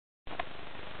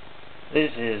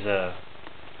This is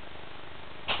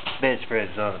bedspread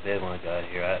is on the bed when I got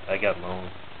here. I got my own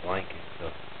blanket, so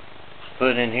put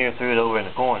it in here, threw it over in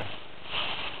the corner.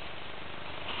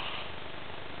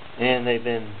 And they've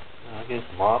been, I guess,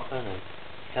 mopping, and it's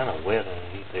kind of wet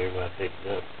underneath there when I picked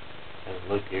it up. I haven't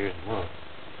looked here in a month.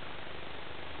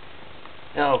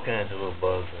 And all kinds of little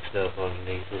bugs and stuff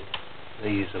underneath it. They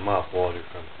use the mop water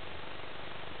from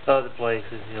other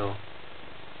places, you know.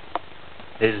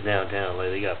 This is downtown LA.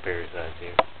 They got parasites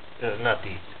here. Not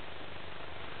these.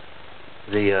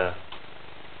 The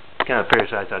kind of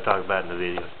parasites I talk about in the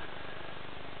videos.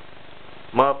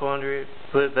 Mop under it,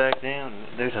 put it back down,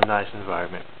 and there's a nice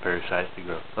environment for parasites to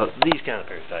grow. These kind of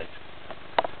parasites.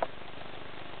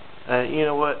 You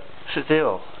know what?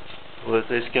 Still, with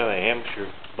this kind of amateur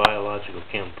biological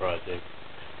chem project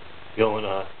going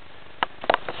on,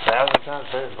 1,000 times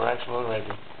better than Braxton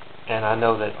Raven. And I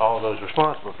know that all those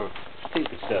responsible for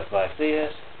stupid stuff like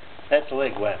this, that's a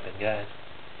leg whapping, guys.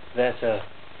 That's a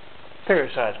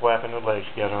parasites whapping the legs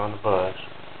together on the bugs,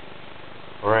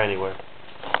 or anywhere.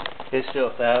 It's still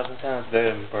 1,000 times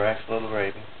better than Braxton Little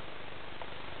Raven.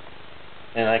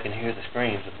 And I can hear the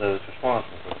screams of those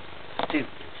responsible for stupid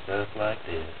stuff like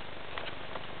this.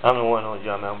 I'm the one on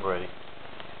John Mountain Brady,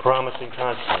 promising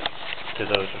consequences to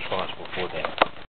those responsible for that.